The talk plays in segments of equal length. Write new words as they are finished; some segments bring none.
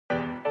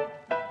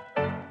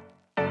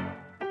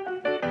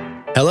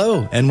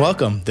Hello and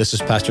welcome. This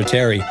is Pastor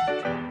Terry,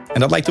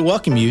 and I'd like to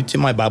welcome you to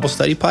my Bible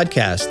study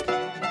podcast.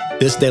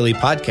 This daily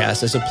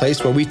podcast is a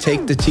place where we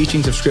take the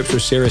teachings of Scripture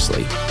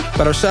seriously,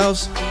 but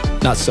ourselves,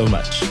 not so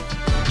much.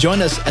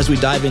 Join us as we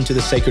dive into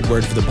the sacred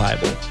word of the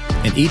Bible,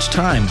 and each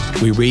time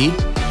we read,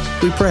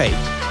 we pray,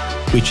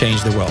 we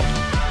change the world.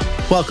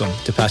 Welcome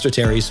to Pastor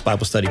Terry's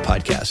Bible Study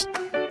Podcast.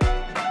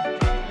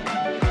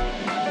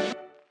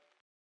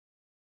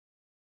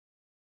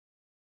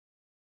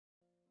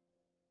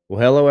 Well,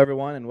 hello,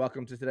 everyone, and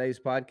welcome to today's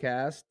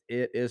podcast.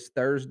 It is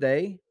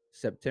Thursday,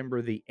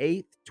 September the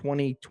 8th,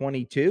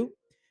 2022,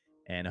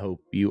 and I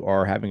hope you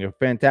are having a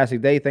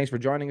fantastic day. Thanks for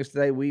joining us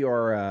today. We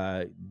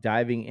are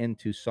diving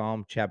into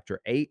Psalm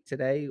chapter 8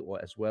 today,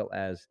 as well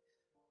as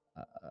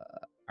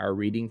our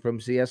reading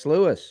from C.S.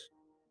 Lewis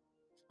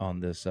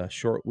on this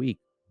short week,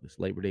 this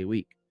Labor Day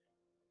week.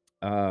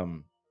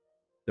 The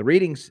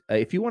readings,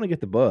 if you want to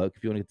get the book,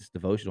 if you want to get this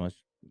devotional,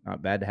 it's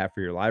not bad to have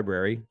for your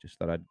library. Just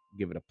thought I'd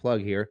give it a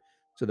plug here.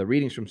 So the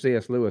readings from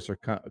C.S. Lewis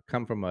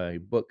come from a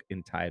book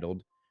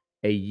entitled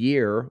A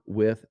Year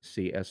with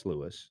C.S.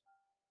 Lewis.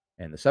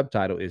 And the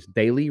subtitle is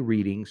Daily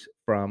Readings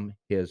from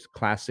His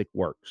Classic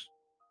Works.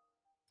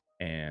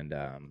 And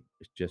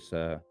it's just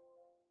it's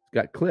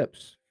got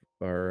clips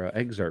or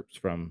excerpts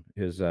from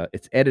his,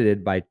 it's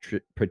edited by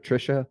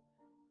Patricia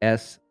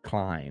S.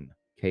 Klein,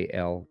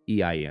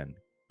 Klein,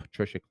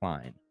 Patricia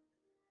Klein.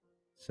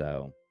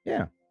 So,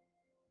 yeah.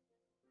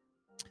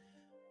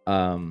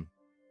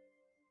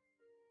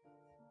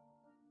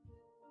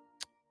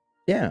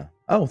 Yeah.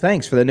 Oh,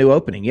 thanks for the new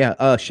opening.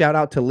 Yeah. Shout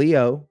out to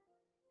Leo,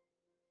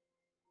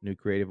 new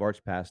creative arts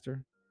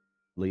pastor,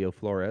 Leo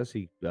Flores.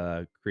 He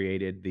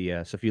created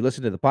the, so if you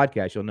listen to the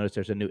podcast, you'll notice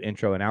there's a new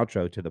intro and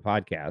outro to the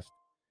podcast.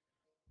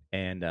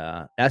 And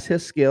that's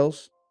his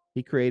skills.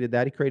 He created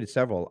that. He created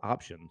several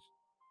options.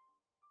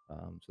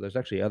 So there's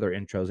actually other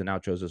intros and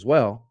outros as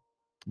well.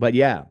 But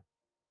yeah,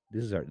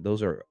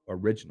 those are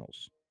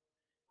originals.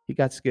 He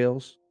got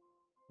skills.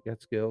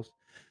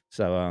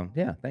 So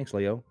yeah, thanks,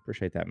 Leo.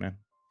 Appreciate that, man.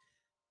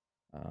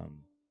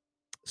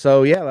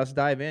 So yeah, let's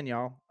dive in,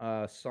 y'all.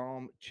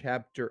 Psalm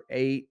chapter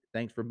 8.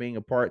 Thanks for being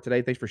a part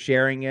today. Thanks for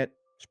sharing it,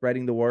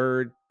 spreading the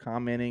word,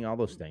 commenting, all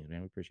those things,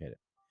 man. We appreciate it.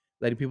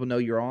 Letting people know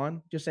you're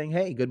on, just saying,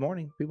 hey, good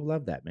morning. People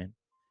love that, man.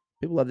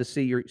 People love to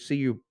see your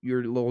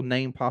little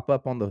name pop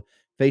up on the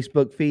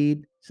Facebook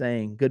feed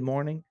saying good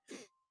morning.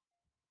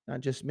 Not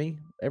just me,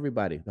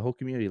 everybody, the whole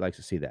community likes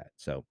to see that.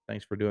 So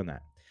thanks for doing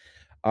that.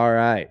 All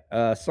right.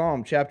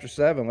 Psalm chapter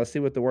 7. Let's see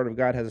what the word of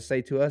God has to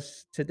say to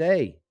us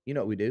today. You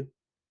know what we do.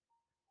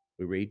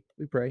 We read,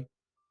 we pray,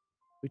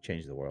 we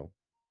change the world.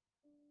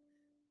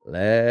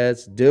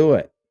 Let's do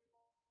it.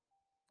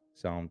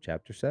 Psalm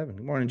chapter 7.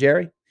 Good morning,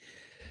 Jerry.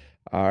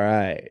 All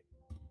right.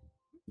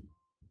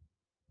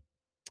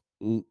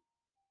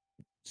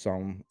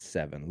 Psalm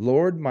 7.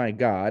 Lord my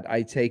God,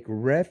 I take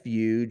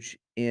refuge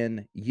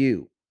in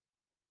you.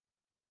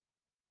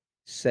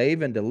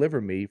 Save and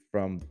deliver me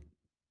from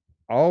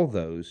all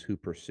those who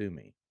pursue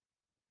me,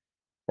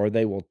 or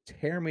they will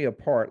tear me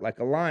apart like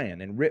a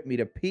lion and rip me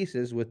to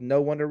pieces with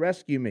no one to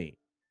rescue me.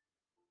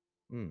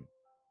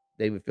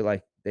 David feel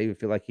like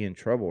he's in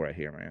trouble right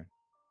here, man.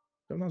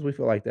 Sometimes we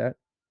feel like that.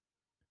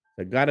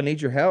 Like, God, I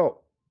need your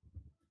help.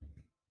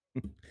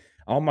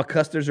 All my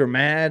customers are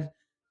mad.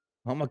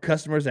 All my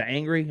customers are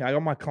angry.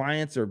 All my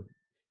clients are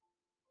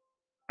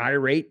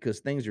irate because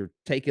things are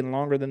taking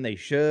longer than they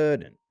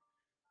should, and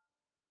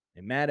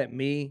they're mad at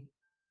me.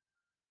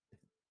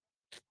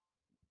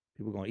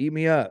 People are gonna eat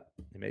me up.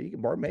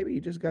 Maybe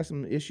you just got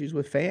some issues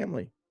with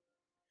family,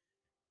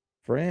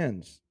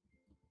 friends.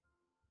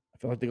 I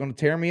feel like they're gonna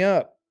tear me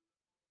up.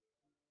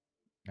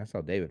 That's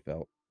how David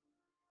felt.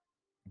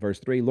 Verse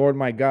 3, Lord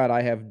my God,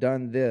 I have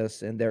done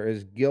this, and there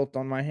is guilt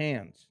on my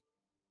hands.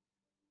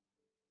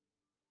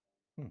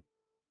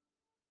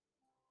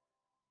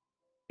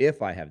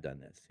 If I have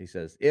done this, he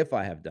says, if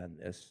I have done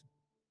this,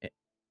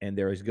 and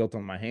there is guilt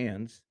on my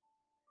hands,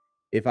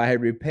 if I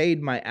had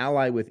repaid my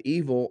ally with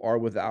evil or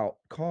without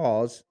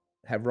cause,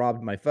 have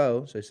robbed my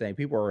foe. So he's saying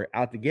people are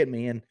out to get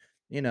me, and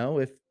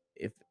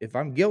if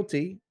I'm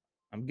guilty,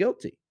 I'm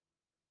guilty.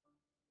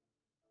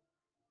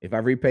 If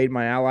I've repaid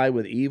my ally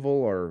with evil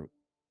or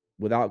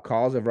without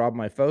cause have robbed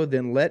my foe,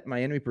 then let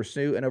my enemy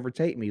pursue and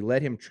overtake me.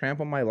 Let him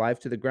trample my life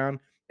to the ground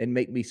and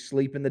make me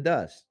sleep in the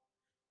dust.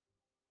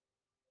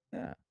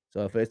 Yeah.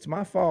 So if it's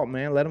my fault,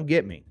 man, let him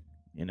get me.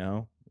 If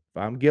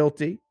I'm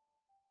guilty,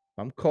 if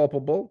I'm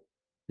culpable,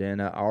 then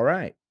all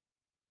right.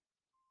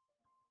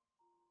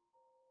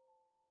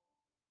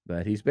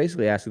 But he's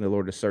basically asking the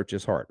Lord to search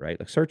his heart, right?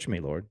 Like, search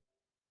me, Lord.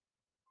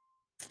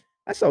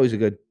 That's always a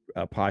good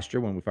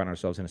posture when we find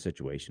ourselves in a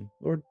situation.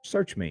 Lord,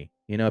 search me.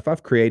 If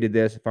I've created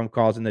this, if I'm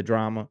causing the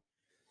drama,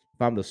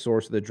 if I'm the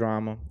source of the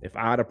drama, if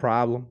I had a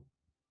problem,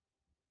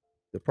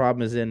 the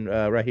problem is in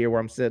right here where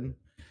I'm sitting,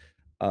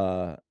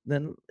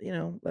 then,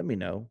 let me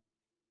know.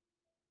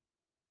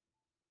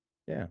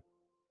 Yeah.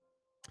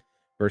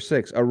 Verse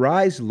 6,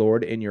 arise,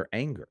 Lord, in your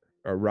anger.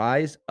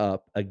 Arise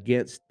up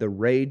against the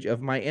rage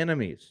of my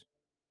enemies.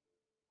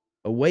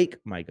 Awake,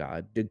 my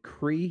God,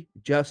 decree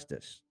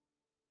justice.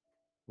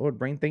 Lord,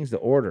 bring things to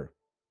order,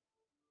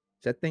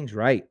 set things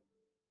right.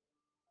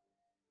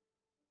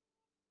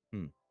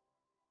 Hmm.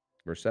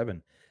 Verse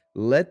 7,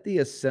 let the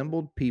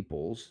assembled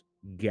peoples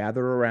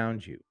gather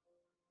around you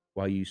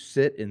while you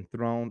sit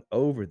enthroned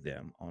over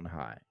them on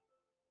high.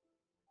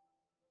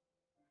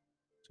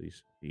 So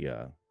it's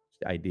the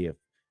idea of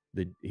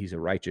he's a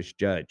righteous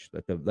judge.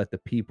 Let the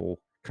people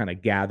kind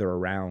of gather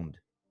around,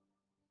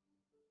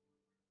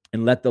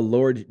 and let the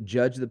Lord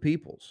judge the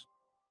peoples.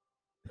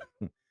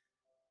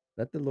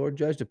 Let the Lord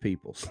judge the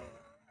peoples.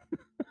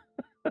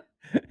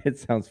 It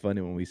sounds funny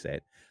when we say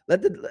it.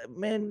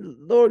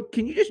 Lord,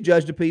 can you just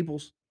judge the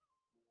peoples?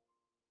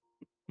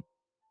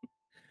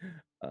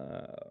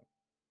 Uh,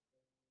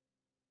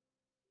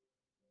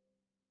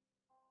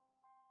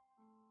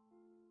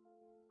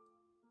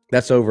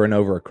 that's over and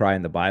over a cry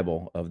in the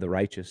Bible of the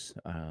righteous,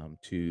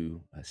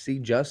 to see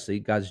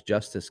God's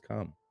justice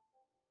come.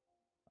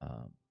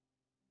 Um,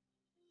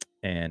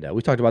 and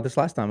we talked about this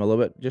last time a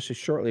little bit, just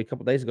shortly a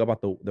couple days ago,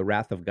 about the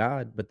wrath of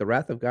God. But the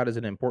wrath of God is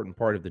an important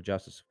part of the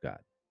justice of God.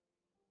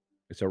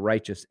 It's a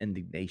righteous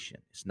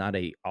indignation. It's not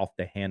a off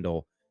the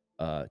handle,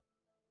 uh,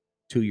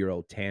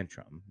 2-year-old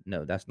tantrum.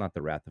 No, that's not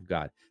the wrath of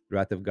God. The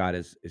wrath of God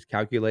is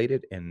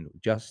calculated and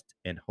just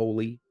and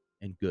holy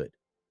and good.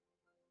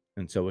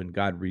 And so when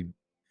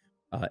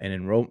and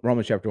in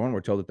Romans chapter 1,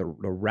 we're told that the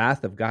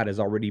wrath of God is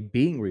already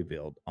being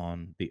revealed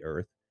on the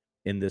earth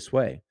in this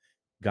way.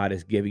 God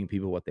is giving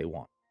people what they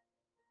want.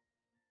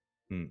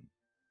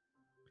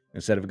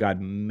 Instead of God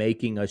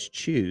making us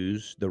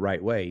choose the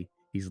right way,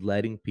 he's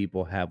letting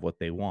people have what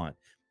they want.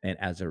 And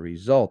as a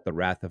result, the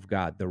wrath of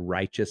God, the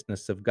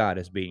righteousness of God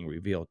is being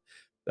revealed.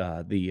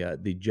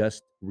 The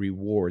just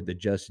reward, the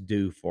just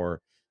due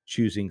for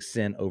choosing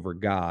sin over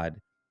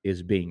God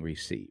is being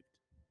received.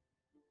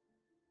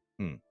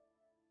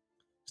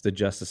 It's the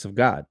justice of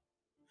God.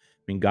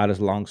 I mean, God is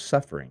long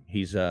suffering.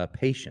 He's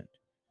patient.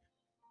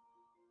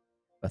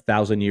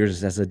 1,000 years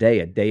is as a day.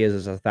 A day is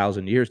as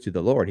 1,000 years to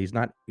the Lord. He's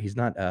not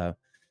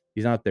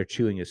there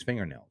chewing his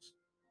fingernails,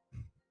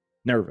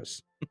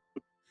 nervous.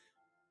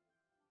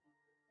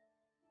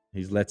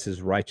 He lets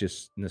his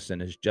righteousness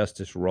and his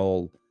justice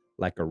roll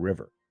like a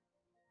river.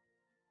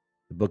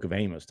 The book of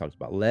Amos talks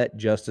about let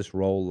justice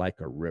roll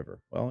like a river.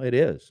 Well, it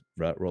is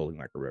rolling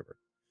like a river.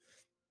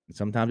 And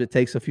sometimes it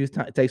takes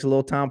it takes a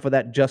little time for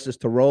that justice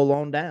to roll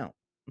on down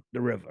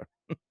the river.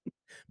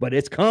 But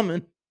it's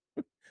coming.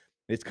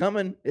 It's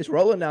coming. It's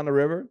rolling down the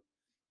river.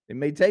 It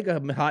may take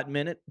a hot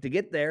minute to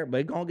get there, but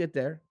it's going to get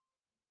there.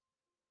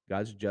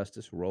 God's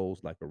justice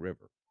rolls like a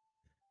river,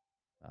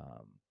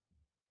 um,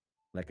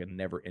 like a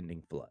never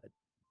ending flood.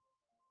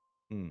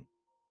 Hmm.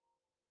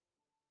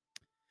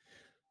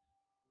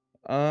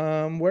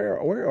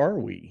 Where are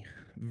we?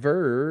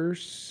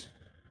 Verse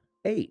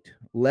 8.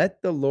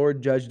 Let the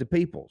Lord judge the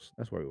peoples.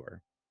 That's where we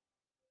were.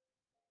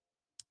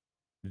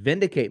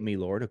 Vindicate me,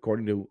 Lord,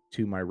 according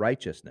to my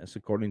righteousness,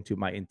 according to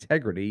my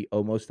integrity,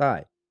 O Most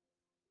High.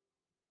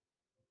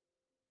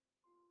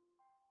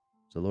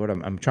 So, Lord,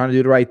 I'm trying to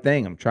do the right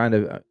thing. I'm trying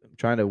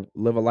to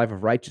live a life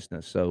of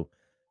righteousness. So,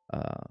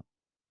 uh,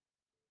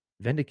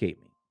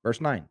 vindicate me. Verse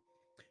 9.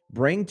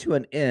 Bring to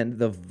an end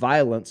the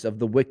violence of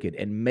the wicked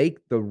and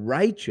make the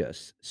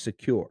righteous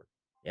secure.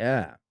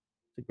 Yeah,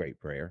 it's a great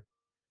prayer.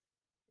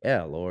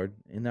 Yeah, Lord,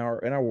 in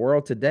our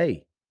world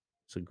today,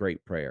 it's a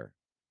great prayer.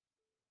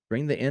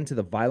 Bring the end to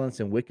the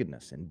violence and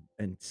wickedness,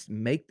 and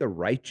make the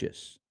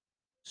righteous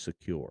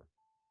secure.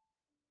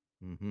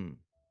 Hmm.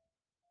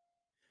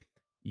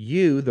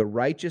 You, the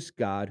righteous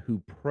God, who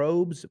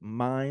probes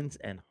minds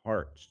and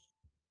hearts.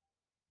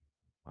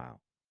 Wow,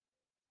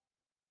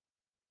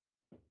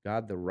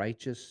 God, the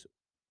righteous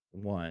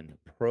one,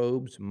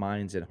 probes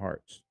minds and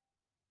hearts.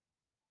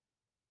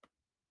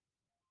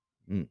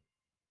 Mm.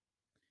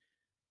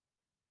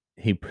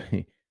 He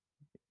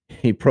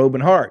he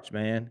probing hearts,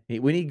 man.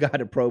 We need God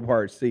to probe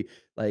hearts. See,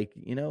 like,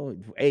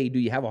 hey, do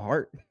you have a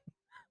heart?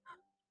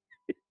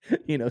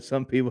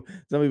 Some people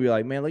be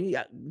like, man, look,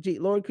 gee,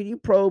 Lord, could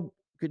you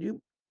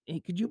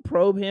could you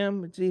probe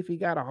him and see if he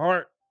got a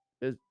heart?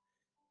 Because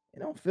it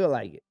don't feel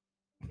like it.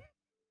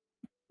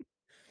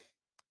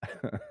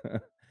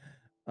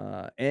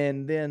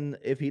 And then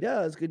if he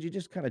does, could you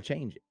just kind of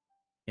change it,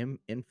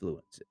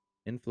 influence it,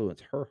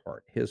 influence her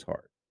heart, his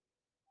heart?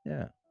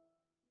 Yeah,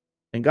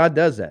 and God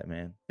does that,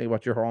 man. Think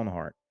about your own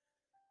heart,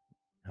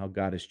 how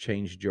God has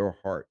changed your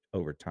heart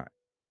over time.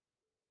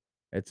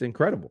 It's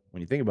incredible when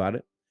you think about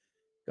it.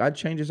 God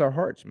changes our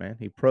hearts, man.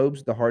 He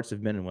probes the hearts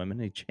of men and women.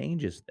 And he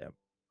changes them,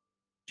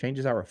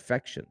 changes our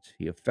affections.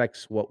 He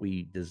affects what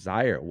we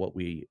desire, what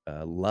we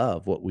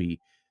love, what we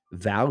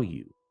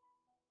value.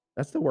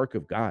 That's the work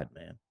of God,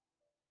 man.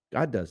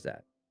 God does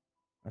that.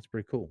 That's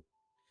pretty cool.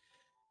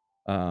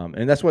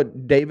 And that's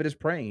what David is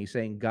praying. He's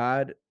saying,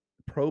 God,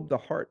 probe the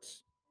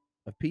hearts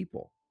of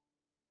people.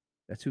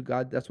 That's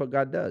what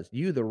God does.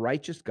 You, the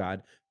righteous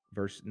God,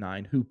 verse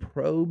 9, who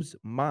probes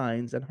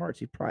minds and hearts.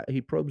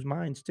 He probes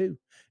minds too.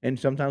 And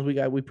sometimes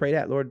we pray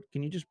that, Lord,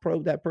 can you just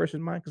probe that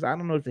person's mind? Because I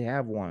don't know if they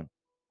have one.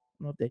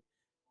 I don't know if they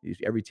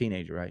Every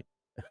teenager, right?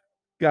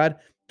 God,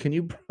 can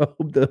you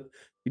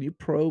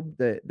probe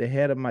the the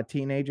head of my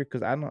teenager?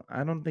 Because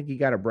I don't think he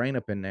got a brain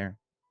up in there.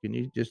 Can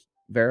you just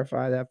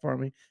verify that for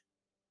me?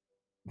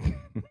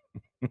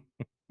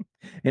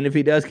 And if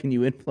he does, can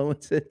you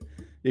influence it?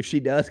 If she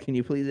does, can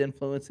you please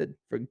influence it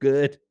for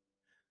good?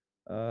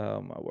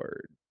 Oh my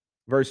word.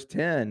 Verse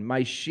 10,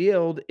 my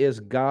shield is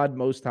God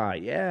most high.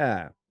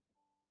 Yeah,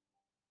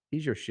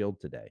 he's your shield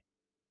today.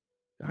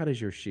 God is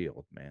your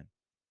shield, man.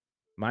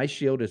 My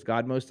shield is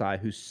God most high,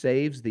 who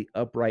saves the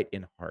upright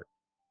in heart.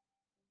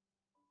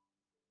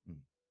 Mm.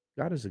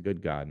 God is a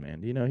good God,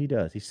 man. You know, he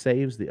does. He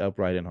saves the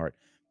upright in heart.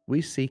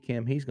 We seek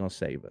him, he's going to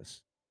save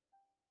us.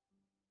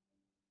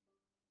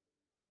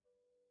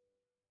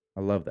 I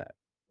love that.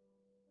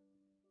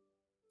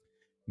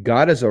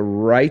 God is a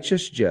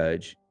righteous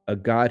judge, a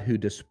God who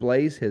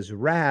displays his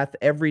wrath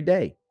every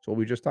day. That's what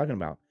we were just talking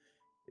about.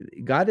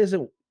 God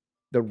isn't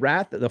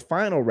the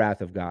final wrath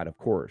of God, of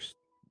course.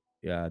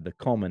 The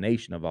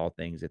culmination of all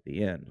things at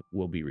the end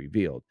will be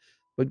revealed.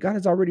 But God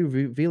is already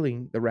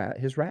revealing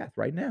his wrath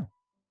right now,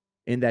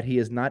 in that he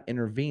is not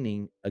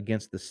intervening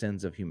against the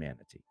sins of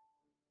humanity.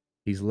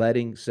 He's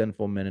letting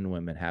sinful men and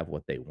women have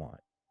what they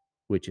want,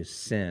 which is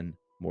sin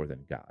more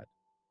than God.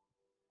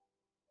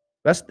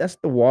 That's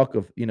the walk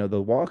of,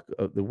 the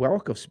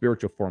walk of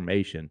spiritual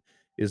formation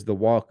is the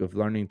walk of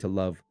learning to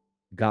love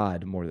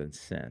God more than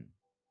sin,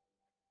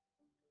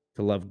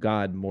 to love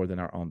God more than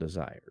our own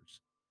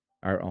desires,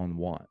 our own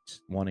wants,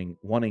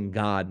 wanting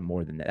God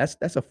more than that.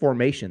 That's a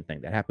formation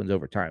thing that happens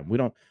over time. We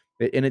don't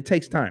and it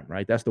takes time,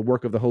 right? That's the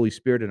work of the Holy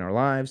Spirit in our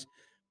lives.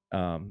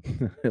 A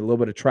little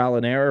bit of trial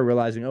and error,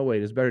 realizing, oh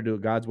wait, it's better to do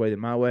it God's way than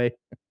my way.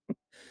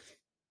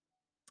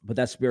 But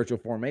that's spiritual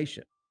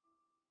formation.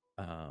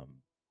 Um,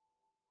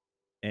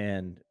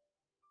 and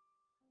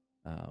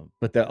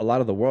but a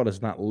lot of the world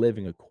is not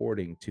living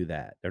according to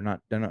that. They're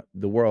not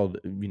the world.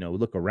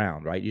 Look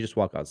around, right? You just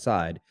walk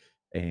outside,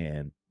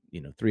 and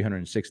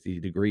 360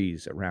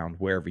 degrees around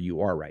wherever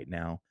you are right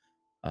now.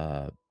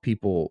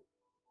 People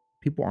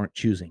aren't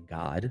choosing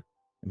God.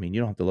 I mean, you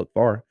don't have to look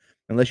far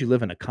unless you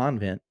live in a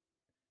convent.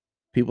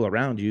 People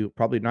around you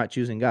probably not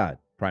choosing God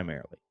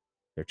primarily.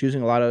 They're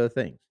choosing a lot of other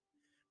things.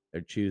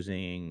 They're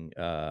choosing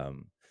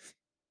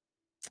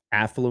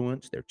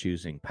affluence. They're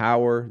choosing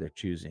power. They're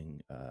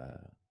choosing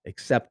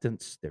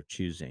acceptance. They're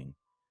choosing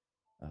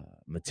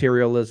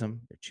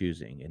materialism. They're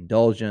choosing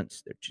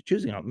indulgence. They're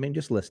choosing. I mean,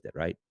 just list it,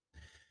 right?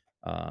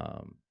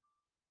 Um,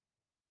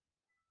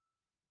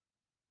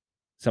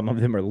 some of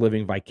them are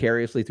living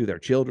vicariously through their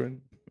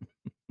children,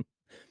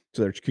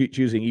 so they're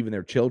choosing even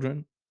their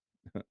children.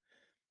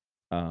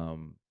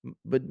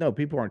 But no,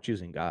 people aren't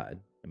choosing God.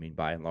 I mean,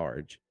 by and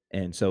large,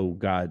 and so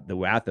the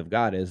wrath of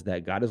God is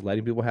that God is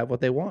letting people have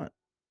what they want.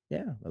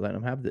 Yeah,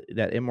 letting them have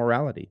that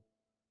immorality.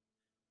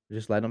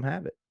 Just let them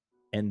have it,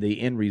 and the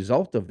end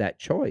result of that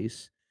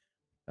choice,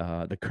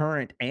 the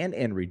current and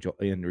end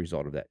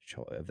result of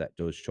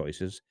those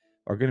choices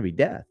are going to be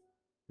death.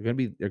 They're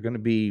going to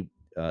be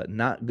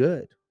not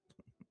good.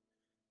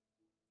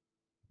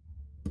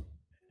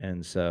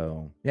 And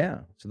so, yeah,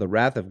 so the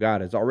wrath of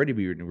God has already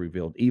been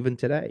revealed even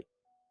today,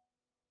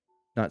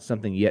 not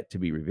something yet to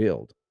be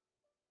revealed.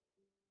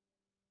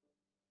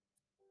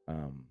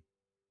 Um,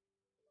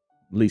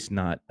 at least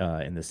not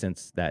in the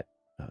sense that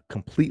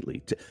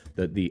completely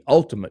the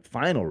ultimate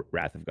final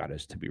wrath of God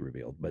is to be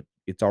revealed, but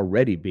it's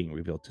already being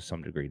revealed to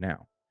some degree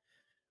now.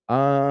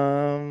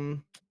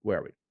 Where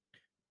are we?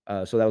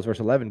 So that was verse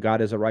 11.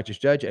 God is a righteous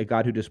judge, a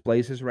God who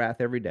displays his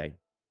wrath every day.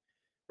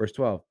 Verse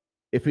 12.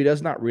 If he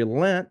does not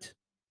relent,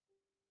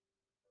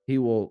 he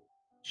will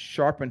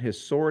sharpen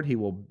his sword. He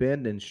will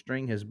bend and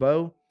string his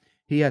bow.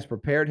 He has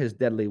prepared his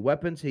deadly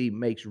weapons. He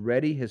makes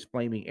ready his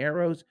flaming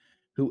arrows.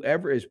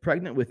 Whoever is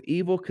pregnant with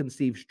evil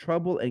conceives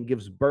trouble and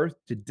gives birth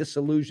to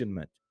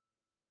disillusionment.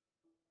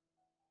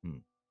 Hmm.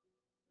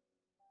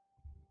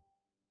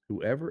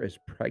 Whoever is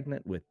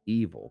pregnant with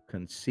evil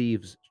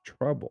conceives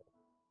trouble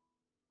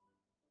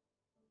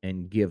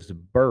and gives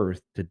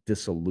birth to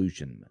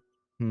disillusionment.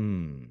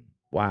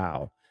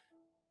 Wow.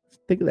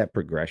 Think of that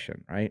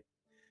progression, right?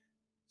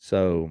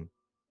 So,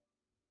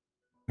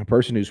 a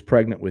person who's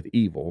pregnant with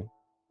evil,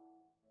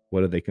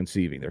 what are they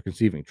conceiving? They're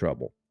conceiving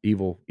trouble.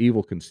 Evil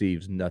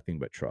conceives nothing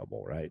but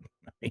trouble, right?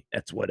 I mean,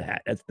 that's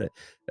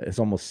it's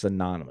almost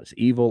synonymous.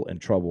 Evil and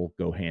trouble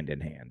go hand in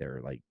hand.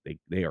 They're like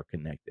they are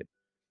connected.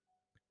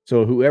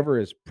 So whoever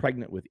is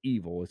pregnant with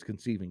evil is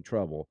conceiving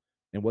trouble.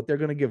 And what they're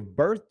going to give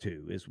birth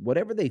to is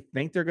whatever they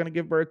think they're going to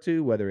give birth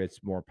to, whether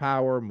it's more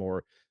power,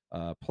 more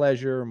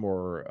pleasure,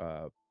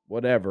 more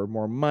whatever,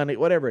 more money,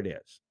 whatever it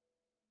is.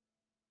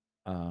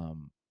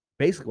 Um,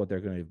 Basically, what they're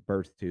going to give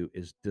birth to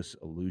is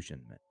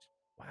disillusionment.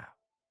 Wow,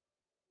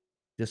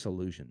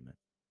 disillusionment,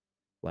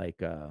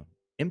 like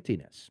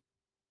emptiness.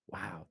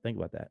 Wow, think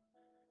about that.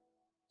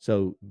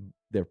 So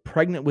they're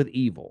pregnant with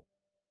evil,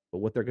 but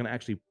what they're going to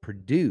actually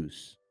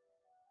produce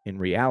in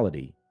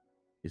reality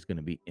is going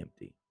to be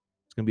empty.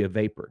 It's going to be a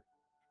vapor.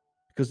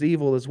 Because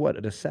evil is what?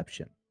 A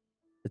deception.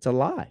 It's a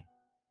lie.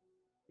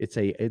 It's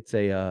a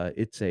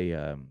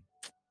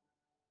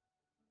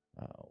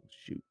Oh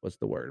shoot, what's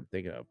the word I'm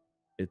thinking of?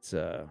 It's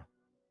a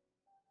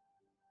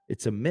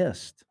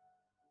mist.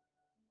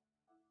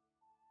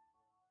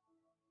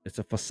 It's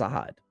a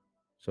facade.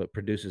 So it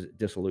produces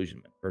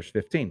disillusionment. Verse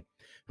 15.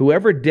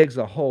 Whoever digs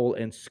a hole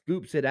and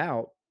scoops it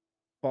out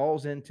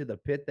falls into the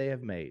pit they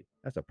have made.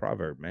 That's a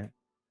proverb, man.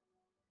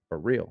 For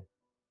real.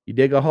 You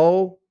dig a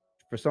hole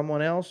for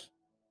someone else,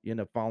 you end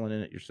up falling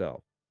in it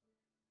yourself.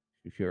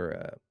 If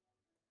you're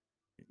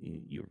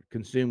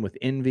consumed with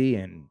envy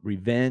and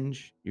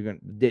revenge, you're going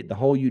to dig the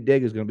hole you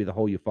dig is going to be the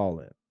hole you fall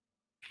in.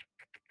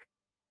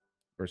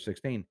 Verse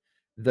 16.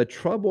 The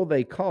trouble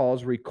they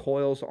cause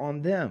recoils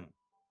on them.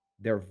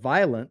 Their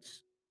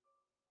violence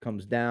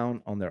comes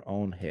down on their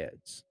own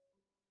heads.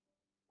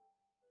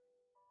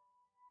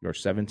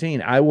 Verse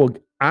 17. I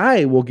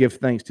will give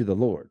thanks to the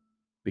Lord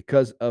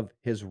because of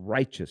his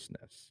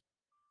righteousness.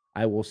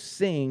 I will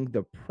sing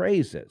the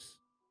praises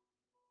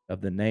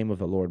of the name of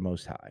the Lord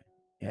Most High.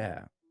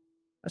 Yeah.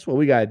 That's what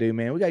we got to do,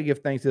 man. We got to give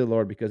thanks to the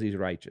Lord because he's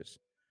righteous.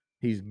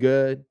 He's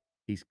good.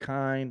 He's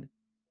kind.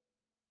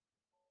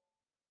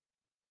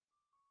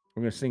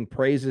 We're going to sing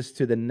praises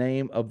to the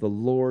name of the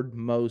Lord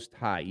Most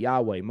High,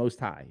 Yahweh Most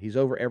High. He's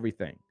over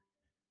everything.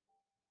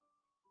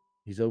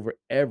 He's over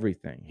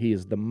everything. He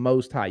is the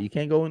Most High. You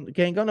can't go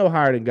no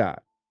higher than God.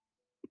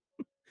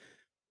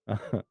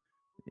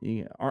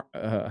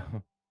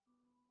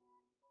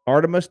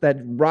 Artemis,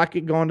 that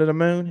rocket going to the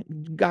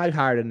moon, God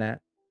higher than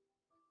that.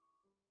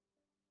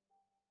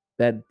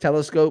 That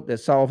telescope that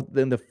saw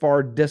in the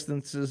far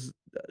distances,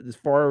 as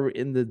far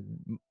in the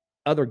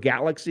other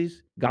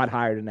galaxies, God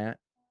higher than that.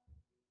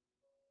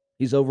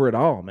 He's over it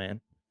all,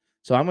 man.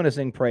 So I'm going to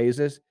sing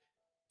praises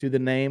to the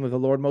name of the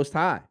Lord Most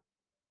High.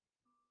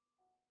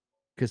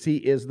 Because he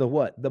is the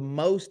what? The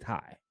Most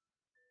High.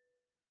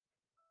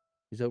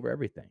 He's over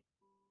everything.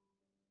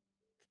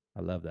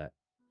 I love that.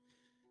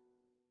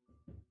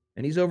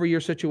 And he's over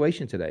your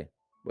situation today.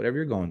 Whatever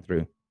you're going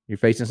through. You're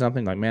facing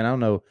something like, man, I don't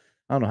know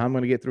how I'm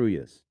going to get through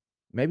this.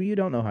 Maybe you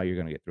don't know how you're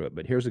going to get through it,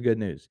 but here's the good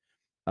news.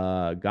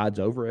 God's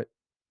over it.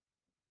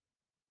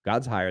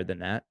 God's higher than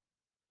that.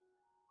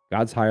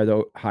 God's higher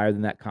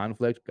than that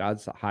conflict.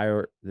 God's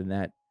higher than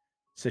that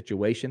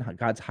situation.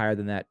 God's higher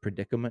than that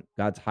predicament.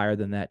 God's higher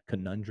than that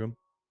conundrum.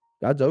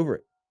 God's over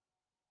it.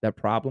 That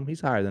problem,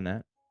 he's higher than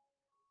that.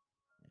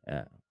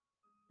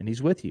 And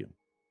he's with you.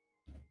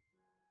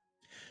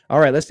 All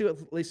right, let's see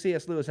what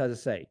C.S. Lewis has to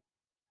say.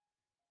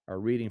 Our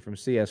reading from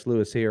C.S.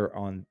 Lewis here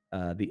on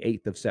the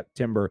 8th of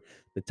September.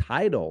 The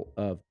title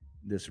of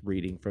this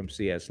reading from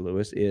C.S.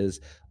 Lewis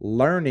is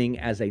Learning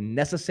as a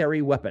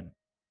Necessary Weapon.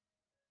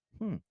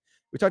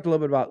 We talked a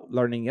little bit about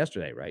learning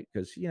yesterday, right?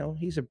 Because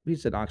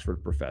he's an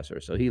Oxford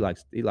professor, so he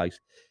was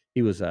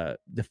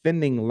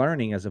defending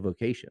learning as a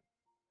vocation.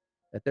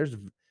 That there's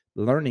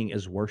learning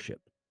is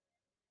worship,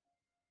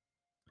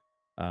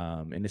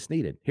 and it's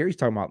needed. Here he's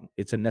talking about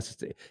it's a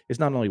necessary. It's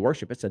not only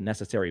worship; it's a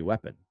necessary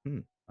weapon.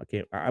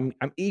 Okay, I'm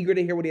eager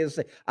to hear what he has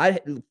to say.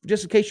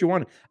 Just in case you're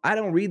wondering, I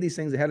don't read these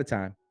things ahead of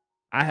time.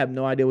 I have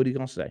no idea what he's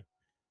going to say,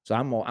 so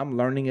I'm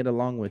learning it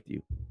along with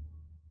you.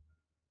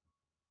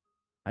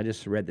 I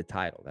just read the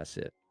title. That's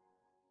it.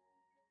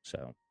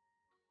 So,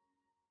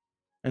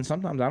 and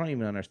sometimes I don't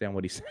even understand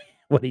what he's saying.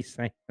 What he's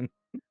saying.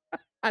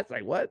 I was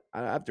like, what?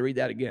 I have to read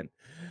that again.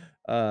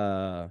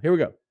 Here we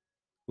go.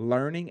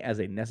 Learning as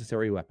a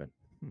necessary weapon.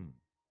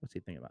 What's he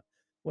thinking about?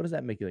 What does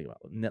that make you think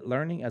about?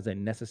 Learning as a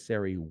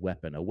necessary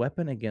weapon. A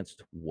weapon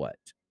against what?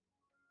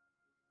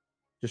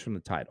 Just from the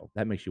title.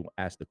 That makes you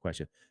ask the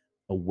question.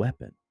 A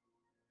weapon.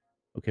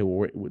 Okay,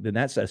 well, then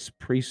that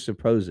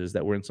presupposes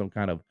that we're in some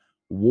kind of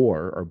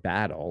war or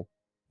battle.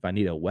 If I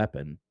need a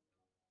weapon.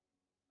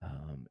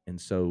 And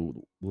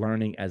so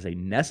learning as a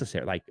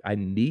necessary, like I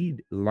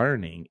need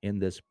learning in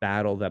this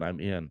battle that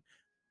I'm in.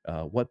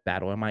 What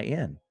battle am I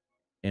in?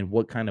 And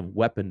what kind of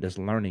weapon does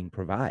learning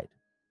provide?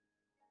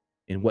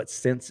 In what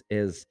sense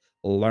is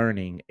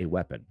learning a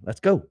weapon? Let's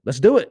go. Let's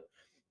do it.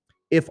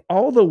 If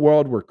all the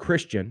world were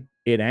Christian,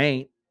 it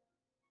ain't.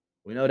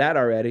 We know that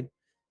already.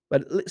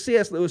 But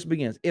C.S. Lewis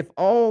begins, if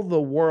all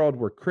the world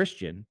were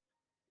Christian,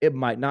 it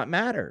might not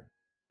matter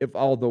if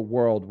all the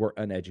world were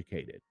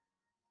uneducated.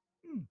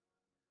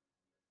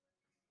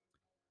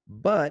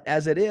 But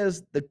as it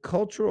is, the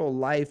cultural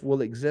life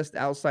will exist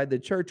outside the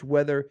church,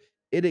 whether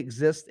it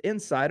exists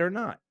inside or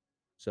not.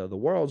 So the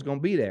world's going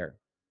to be there,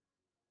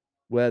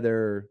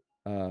 whether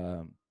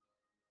the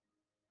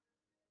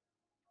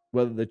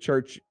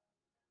church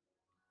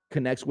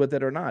connects with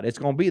it or not. It's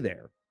going to be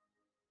there.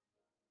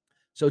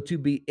 So to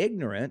be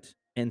ignorant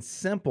and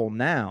simple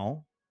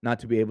now, not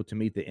to be able to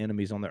meet the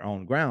enemies on their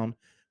own ground,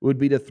 would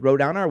be to throw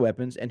down our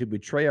weapons and to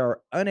betray our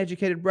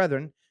uneducated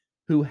brethren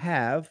who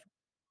have,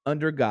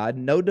 under God,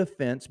 no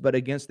defense but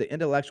against the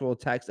intellectual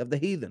attacks of the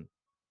heathen.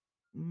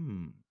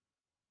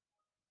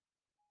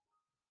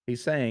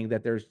 He's saying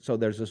that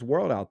there's this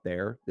world out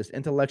there, this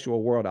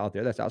intellectual world out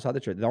there that's outside the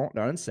church. They're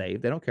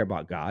unsaved. They don't care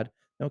about God.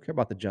 They don't care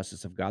about the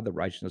justice of God, the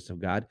righteousness of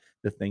God,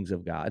 the things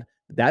of God.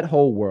 That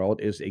whole world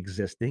is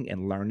existing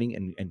and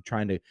learning and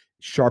trying to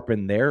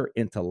sharpen their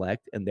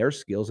intellect and their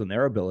skills and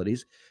their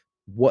abilities.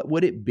 What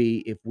would it be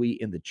if we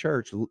in the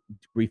church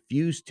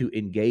refuse to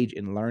engage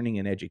in learning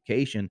and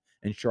education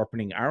and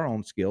sharpening our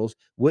own skills?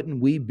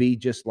 Wouldn't we be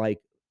just like,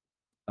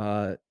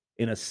 uh,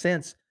 in a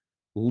sense,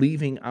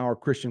 leaving our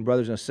Christian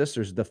brothers and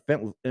sisters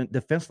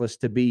defenseless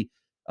to be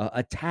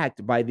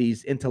attacked by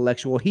these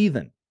intellectual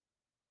heathen?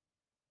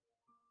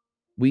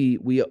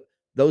 We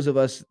those of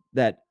us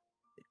that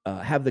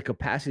have the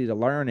capacity to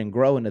learn and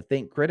grow and to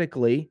think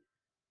critically,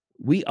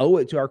 we owe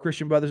it to our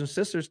Christian brothers and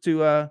sisters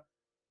to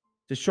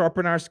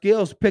sharpen our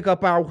skills, pick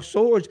up our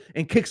swords,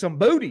 and kick some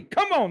booty.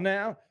 Come on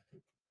now.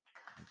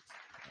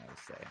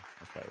 That's say.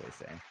 That's what we're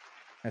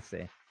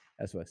saying.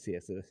 That's what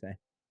C.S. Lewis saying.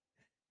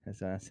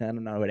 That's what I said. I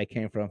don't know where that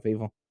came from,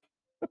 people.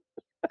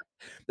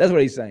 That's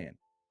what he's saying.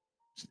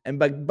 And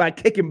by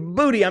kicking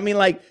booty, I mean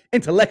like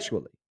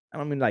intellectually. I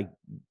don't mean like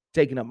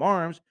taking up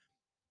arms,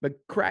 but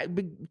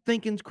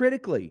thinking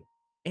critically,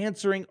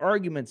 answering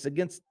arguments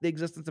against the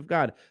existence of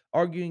God,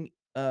 arguing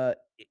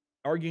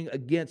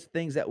against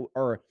things that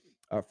are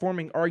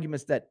forming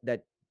arguments that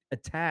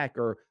attack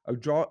or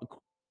draw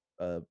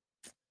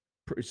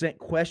present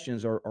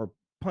questions or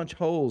punch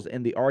holes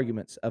in the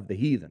arguments of the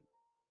heathen.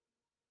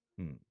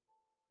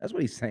 That's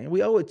what he's saying.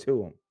 We owe it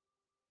to him.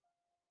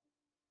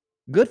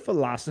 Good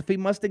philosophy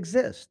must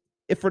exist,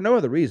 if for no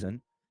other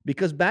reason,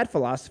 because bad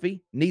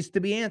philosophy needs to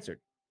be answered.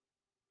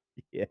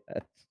 Yes.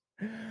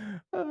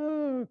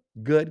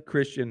 Good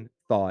Christian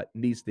thought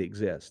needs to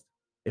exist,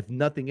 if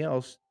nothing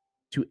else,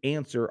 to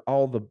answer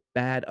all the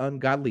bad,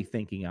 ungodly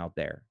thinking out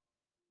there.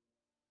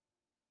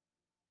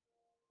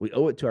 We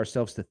owe it to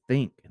ourselves to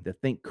think and to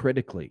think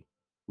critically.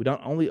 We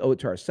don't only owe it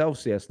to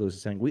ourselves, C.S. Lewis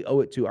is saying, we owe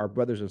it to our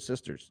brothers and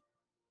sisters.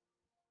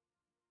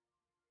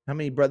 How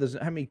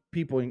many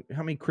people,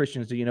 how many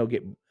Christians do you know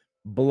get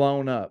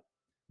blown up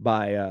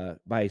by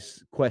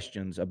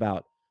questions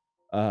about,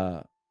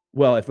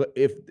 well,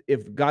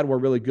 if God were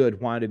really good,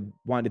 why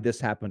did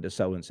this happen to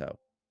so and so?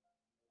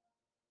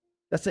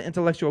 That's an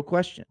intellectual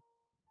question,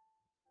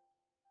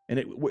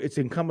 and it's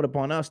incumbent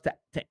upon us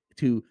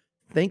to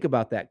think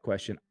about that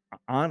question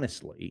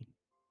honestly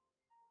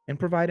and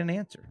provide an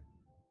answer.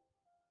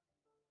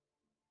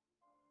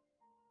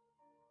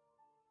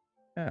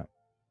 Yeah.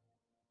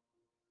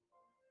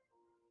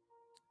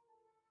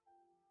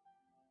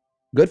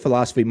 Good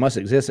philosophy must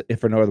exist, if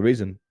for no other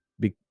reason,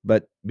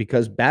 but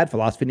because bad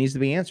philosophy needs to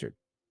be answered.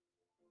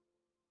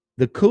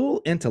 The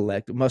cool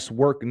intellect must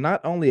work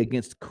not only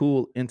against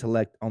cool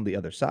intellect on the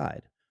other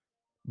side,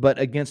 but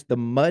against the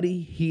muddy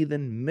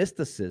heathen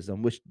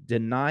mysticism which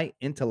deny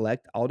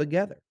intellect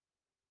altogether.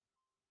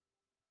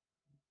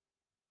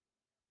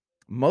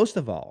 Most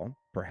of all,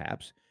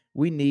 perhaps,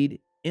 we need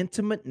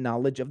intimate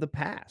knowledge of the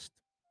past.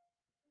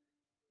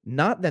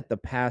 Not that the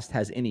past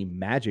has any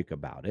magic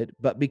about it,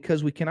 but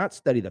because we cannot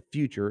study the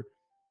future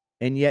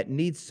and yet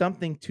need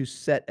something to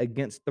set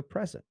against the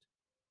present,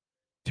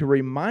 to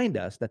remind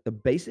us that the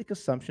basic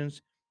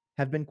assumptions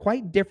have been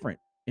quite different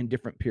in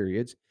different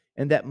periods,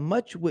 and that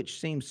much which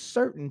seems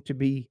certain to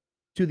be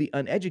to the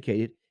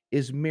uneducated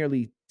is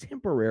merely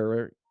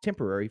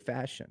temporary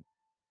fashion.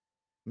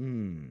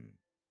 Hmm.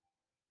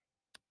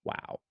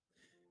 Wow.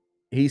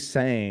 He's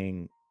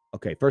saying,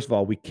 okay, first of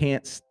all, we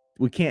can't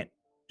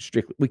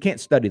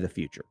study the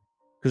future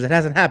because it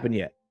hasn't happened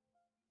yet.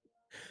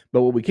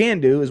 But what we can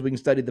do is we can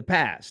study the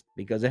past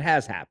because it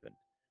has happened.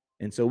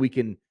 And so we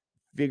can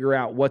figure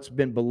out what's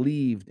been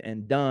believed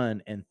and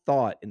done and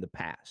thought in the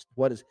past.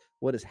 What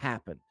has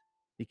happened?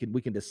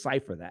 We can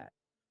decipher that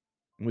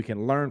and we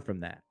can learn from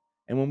that.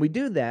 And when we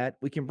do that,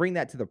 we can bring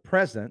that to the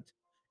present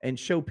and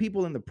show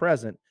people in the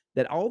present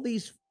that all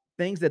these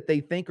things that they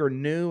think are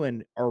new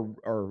and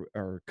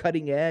are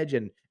cutting edge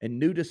and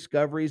new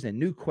discoveries and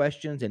new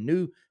questions and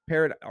new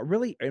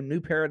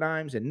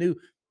paradigms and new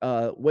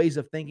ways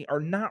of thinking are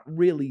not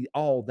really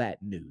all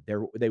that new.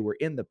 They were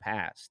in the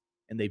past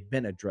and they've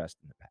been addressed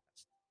in the past.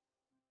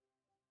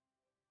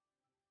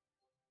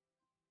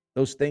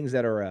 Those things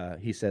that are,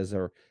 he says,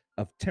 are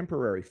of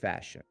temporary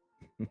fashion.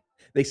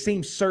 They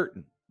seem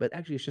certain, but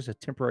actually it's just a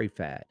temporary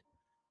fad.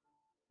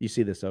 You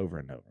see this over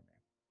and over.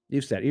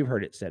 You've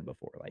heard it said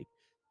before, like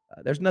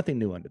there's nothing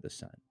new under the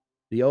sun.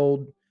 The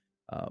old,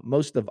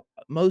 most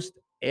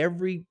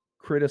every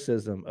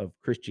criticism of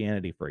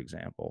Christianity, for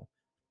example,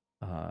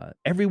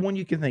 everyone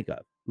you can think of,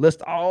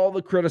 list all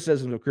the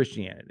criticisms of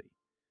Christianity.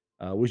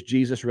 Was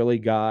Jesus really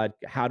God?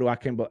 How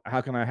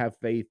can I have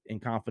faith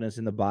and confidence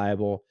in the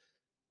Bible?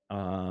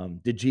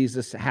 Did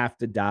Jesus have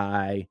to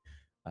die?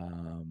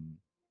 Um,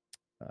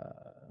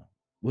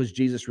 was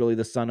Jesus really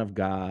the Son of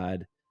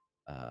God?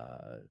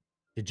 Uh,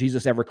 did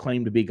Jesus ever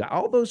claim to be God?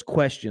 All those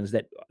questions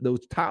that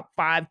those top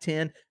 5,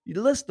 10,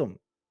 you list them.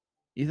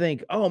 You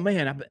think, oh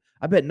man,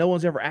 I bet no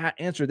one's ever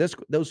answered this.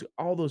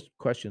 All those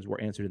questions were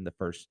answered in the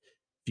first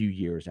few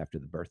years after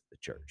the birth of the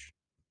church.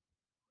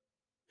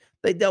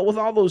 They dealt with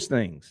all those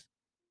things.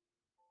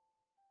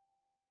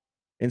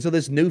 And so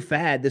this new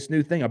fad, this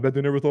new thing, I bet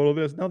they never thought of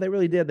this. No, they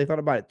really did. They thought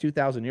about it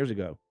 2,000 years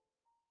ago.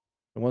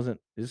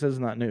 This is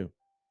not new.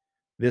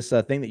 This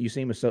thing that you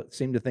seem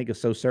to think is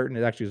so certain,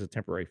 it actually is a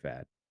temporary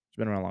fad. It's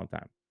been around a long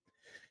time.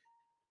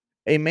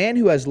 A man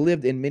who has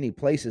lived in many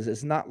places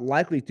is not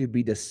likely to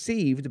be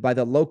deceived by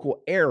the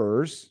local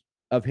errors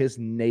of his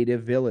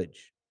native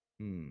village.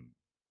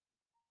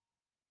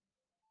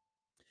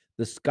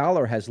 The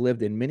scholar has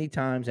lived in many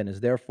times and is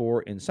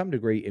therefore, in some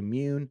degree,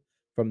 immune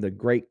from the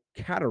great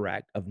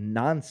cataract of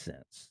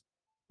nonsense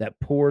that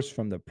pours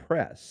from the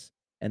press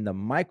and the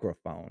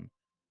microphone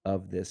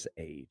of this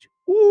age.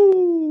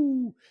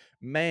 Woo!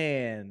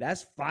 Man,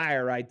 that's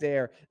fire right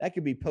there. That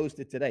could be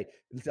posted today.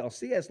 So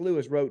C.S.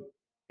 Lewis wrote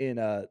in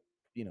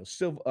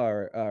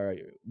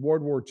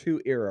World War II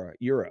era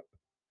Europe,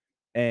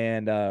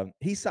 and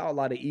he saw a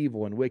lot of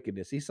evil and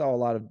wickedness. He saw a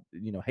lot of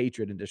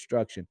hatred and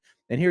destruction.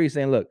 And here he's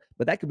saying, look,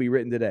 but that could be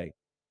written today.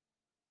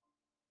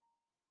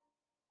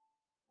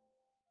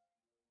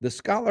 The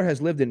scholar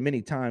has lived in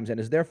many times and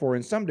is therefore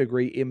in some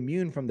degree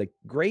immune from the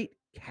great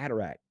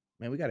cataract.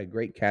 Man, we got a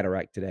great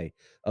cataract today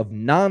of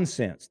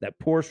nonsense that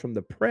pours from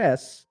the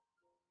press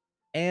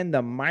and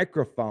the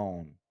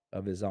microphone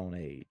of his own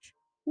age.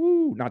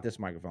 Woo, not this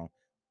microphone,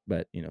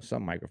 but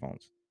some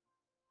microphones.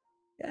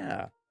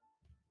 Yeah.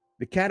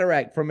 The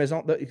cataract from his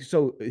own.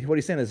 So what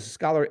he's saying is, a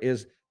scholar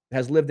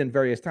has lived in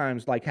various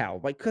times. Like how?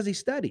 Like because he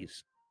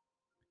studies.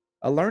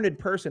 A learned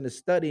person is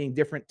studying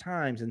different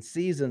times and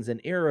seasons and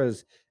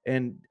eras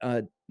and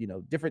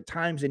different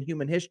times in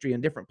human history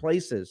and different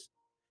places,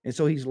 and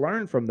so he's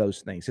learned from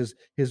those things.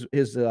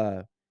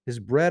 His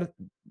breadth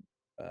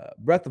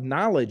of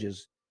knowledge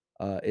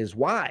is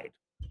wide,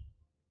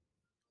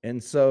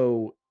 and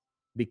so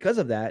because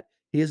of that,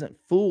 he isn't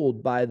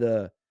fooled by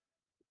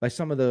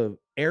some of the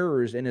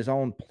errors in his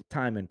own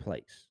time and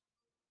place,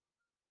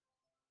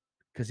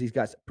 because he's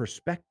got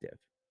perspective,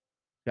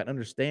 got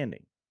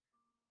understanding.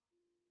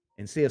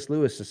 And C.S.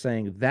 Lewis is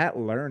saying that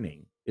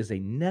learning is a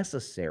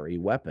necessary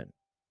weapon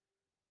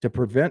to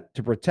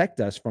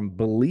protect us from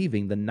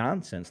believing the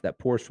nonsense that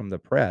pours from the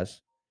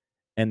press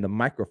and the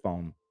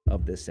microphone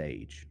of this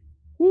age.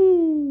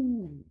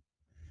 Woo!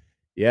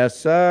 Yes,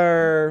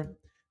 sir.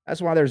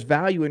 That's why there's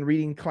value in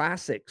reading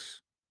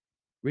classics,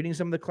 reading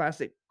some of the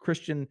classic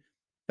Christian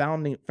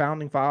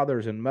founding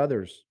fathers and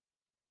mothers,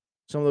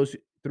 some of those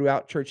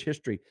throughout church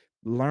history,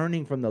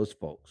 learning from those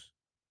folks.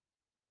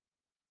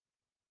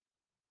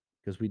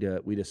 Because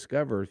we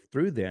discover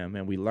through them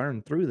and we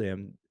learn through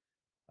them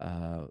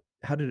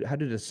how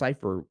to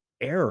decipher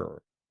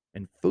error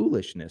and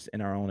foolishness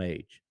in our own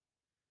age,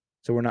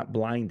 so we're not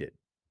blinded.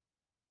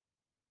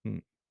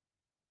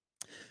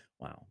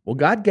 Wow. Well,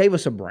 God gave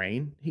us a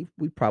brain. He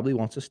probably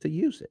wants us to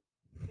use it.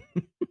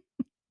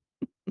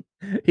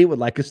 He would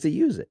like us to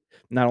use it,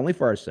 not only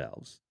for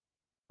ourselves,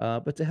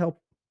 but to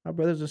help our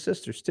brothers and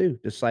sisters too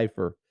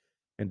decipher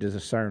and to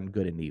discern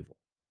good and evil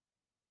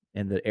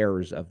and the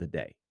errors of the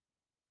day.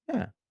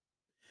 Yeah.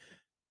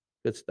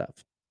 Good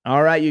stuff.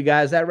 All right, you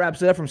guys, that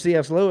wraps it up from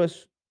C.S.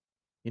 Lewis.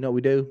 You know what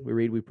we do? We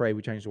read, we pray,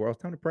 we change the world.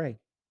 It's time to pray.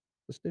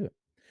 Let's do it.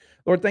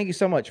 Lord, thank you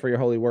so much for your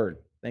holy word.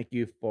 Thank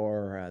you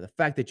for the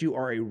fact that you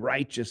are a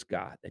righteous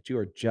God, that you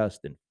are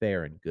just and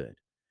fair and good.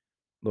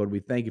 Lord,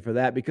 we thank you for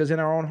that, because in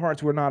our own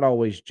hearts, we're not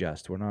always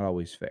just. We're not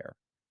always fair.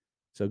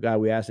 So,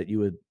 God, we ask that you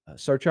would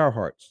search our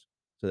hearts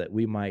so that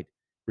we might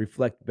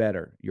reflect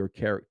better your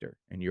character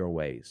and your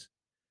ways.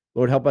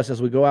 Lord, help us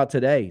as we go out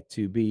today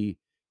to be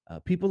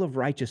people of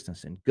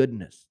righteousness and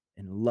goodness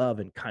and love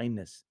and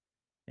kindness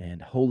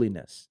and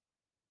holiness.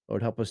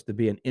 Lord, help us to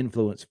be an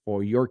influence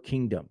for your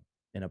kingdom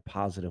in a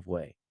positive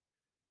way.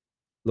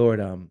 Lord,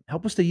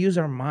 help us to use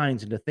our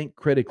minds and to think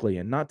critically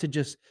and not to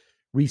just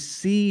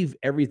receive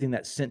everything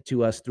that's sent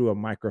to us through a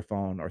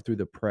microphone or through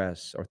the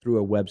press or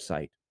through a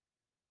website,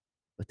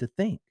 but to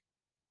think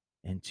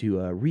and to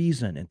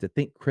reason and to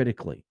think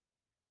critically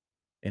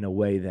in a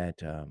way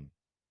that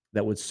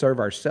would serve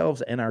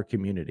ourselves and our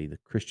community, the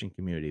Christian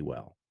community,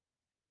 well.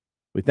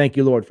 We thank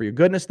you, Lord, for your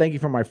goodness. Thank you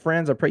for my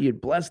friends. I pray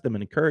you'd bless them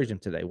and encourage them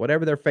today,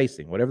 whatever they're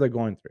facing, whatever they're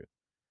going through,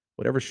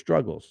 whatever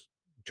struggles,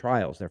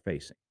 trials they're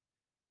facing.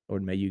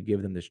 Lord, may you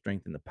give them the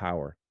strength and the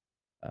power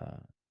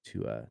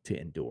to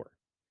endure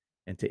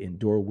and to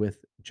endure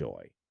with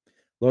joy.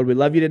 Lord, we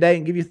love you today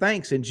and give you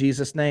thanks in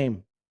Jesus'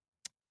 name.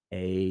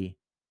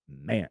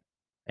 Amen.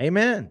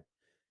 Amen.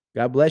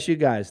 God bless you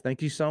guys.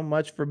 Thank you so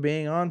much for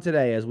being on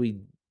today as we,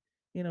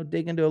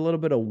 dig into a little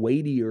bit of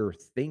weightier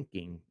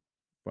thinking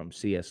from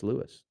C.S.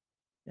 Lewis.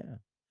 Yeah.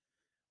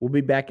 We'll be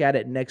back at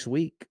it next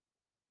week.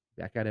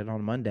 Back at it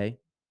on Monday,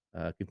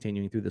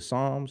 continuing through the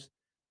Psalms,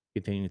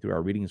 continuing through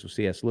our readings with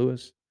C.S.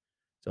 Lewis.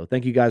 So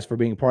thank you guys for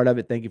being a part of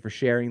it. Thank you for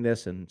sharing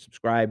this and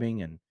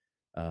subscribing and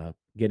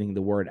getting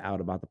the word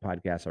out about the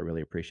podcast. I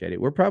really appreciate it.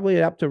 We're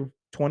probably up to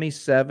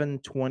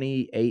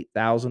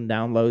 28,000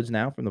 downloads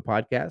now from the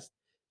podcast.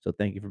 So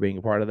thank you for being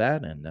a part of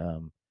that.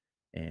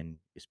 And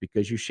it's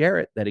because you share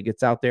it that it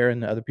gets out there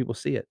and other people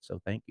see it.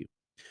 So thank you.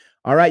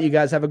 All right, you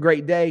guys have a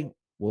great day.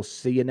 We'll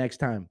see you next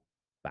time.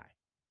 Bye.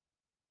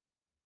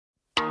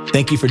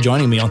 Thank you for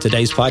joining me on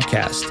today's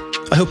podcast.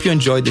 I hope you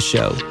enjoyed the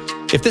show.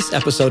 If this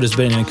episode has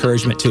been an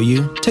encouragement to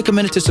you, take a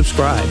minute to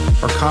subscribe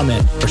or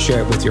comment or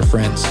share it with your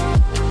friends.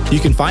 You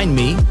can find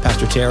me,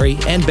 Pastor Terry,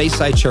 and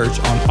Bayside Church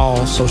on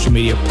all social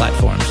media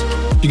platforms.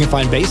 You can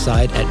find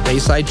Bayside at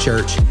Bayside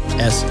Church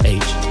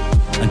SH.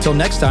 Until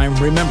next time,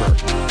 remember,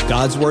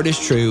 God's word is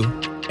true.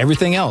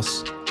 Everything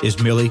else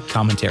is merely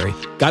commentary.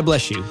 God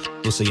bless you.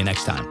 We'll see you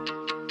next time.